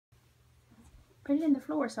Put it in the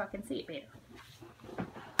floor so I can see it better.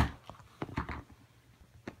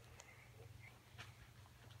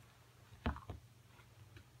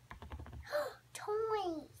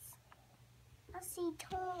 Toys. I see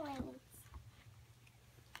toys.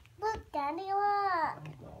 Look, Daddy, look.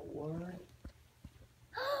 Oh, what?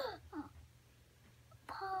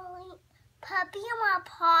 Puppy in my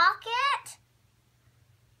pocket?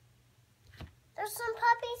 There's some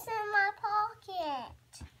puppies in my pocket.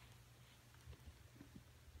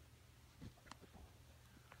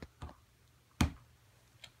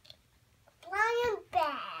 Lion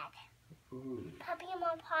bag. Ooh. Puppy in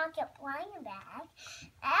my pocket, lion bag.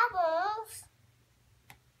 Apples.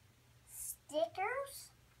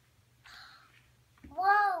 Stickers.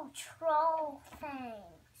 Whoa, troll things.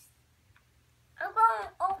 I'm going to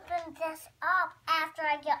open this up after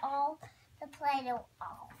I get all the Play-Doh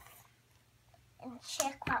off and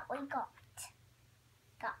check what we got.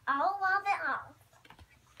 Got all of it off.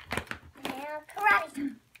 Now,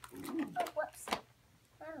 karate. Oh, whoops.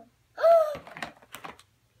 Oh.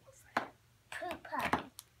 Poop puppy.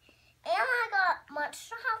 And I got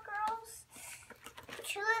Monster High Girls.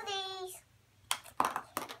 2 of these.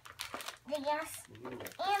 This.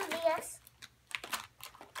 And this.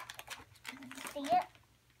 See it?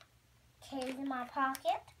 Kids in my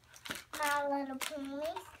pocket. My Little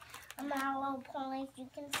Ponies. And My Little Ponies, you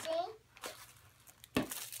can see.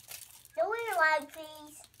 Do we like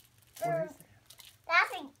these? What is that?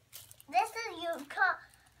 This is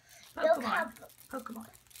Pokemon.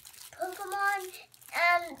 Pokemon.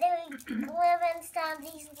 And they live inside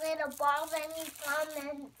these little balls and you throw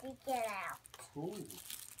them to get out. Cool.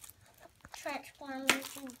 Transform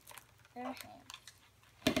into their hands.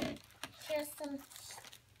 Here's some,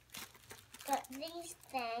 got these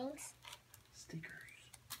things. Stickers.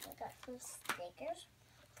 I got some stickers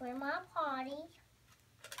for my potty.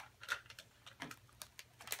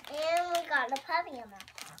 And we got the puppy in my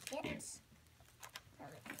pockets.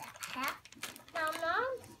 That hat.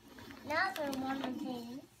 Another one of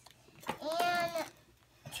these. And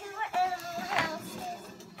 2 animal houses.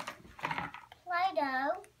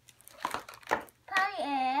 Play-Doh. Potty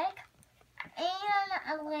egg. And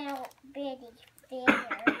a little bitty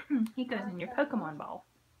figure. He goes in your Pokemon ball.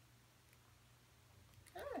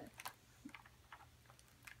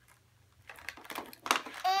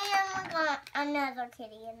 And we got another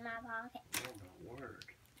kitty in my pocket. Oh, my word.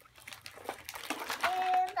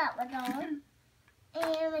 And that was all.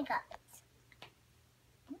 And we got this.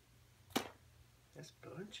 That's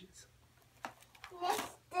bunches.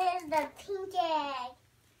 Next is the pink egg.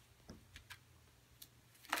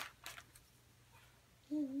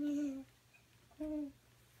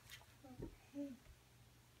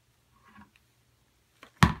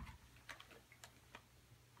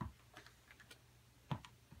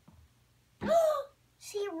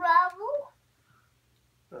 See rubble?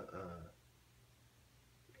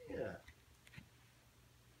 Yeah.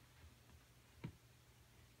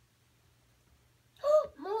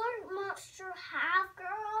 More Monster High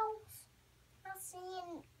Girls. I'm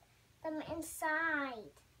seeing them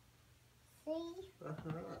inside. See?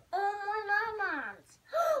 Oh, more lemons.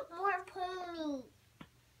 More ponies.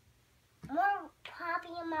 More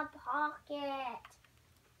puppy in my pocket.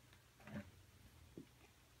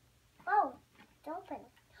 Oh, it's open.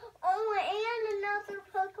 Oh, and another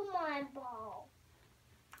Pokemon ball.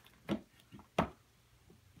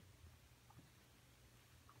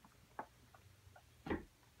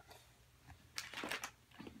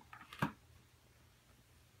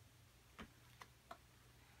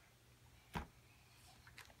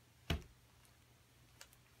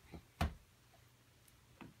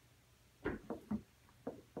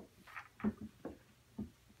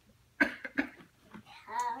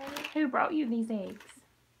 Who brought you these eggs?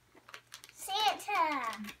 Santa.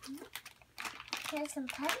 Here's some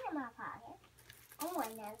penny in my pocket. Oh,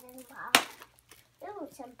 another ball. Ooh,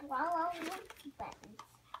 some blow buttons.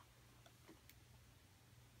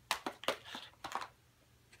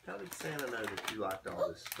 How did Santa know that you liked all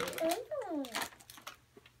this stuff? Ooh.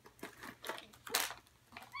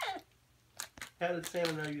 How did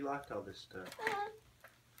Santa know you liked all this stuff?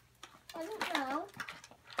 I don't know.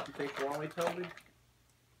 You think Wally told him?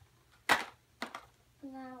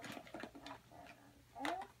 No.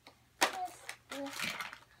 This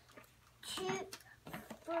 2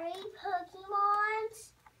 free Pokemons.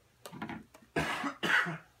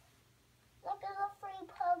 Look at the free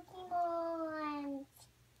Pokemons.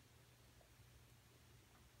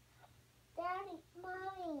 Daddy,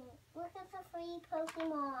 Mommy, look at the free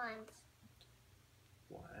Pokemons.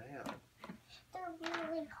 Wow. They're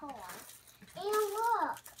really cool. And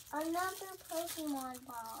look, another Pokemon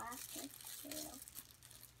ball after.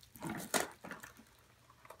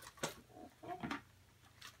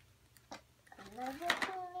 Another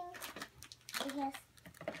cleaning. Yes.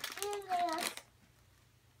 Yes.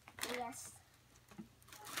 Yes.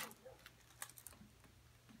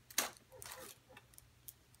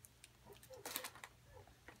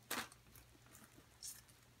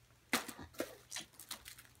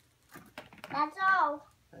 That's all.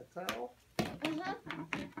 That's all?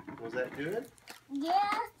 Mhm. Was that good?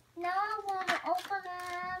 Yes. Now I want to open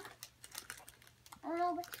up. I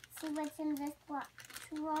want to see what's in this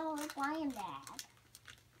 $2 wine bag.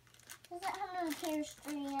 Does it have no tear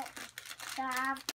strip?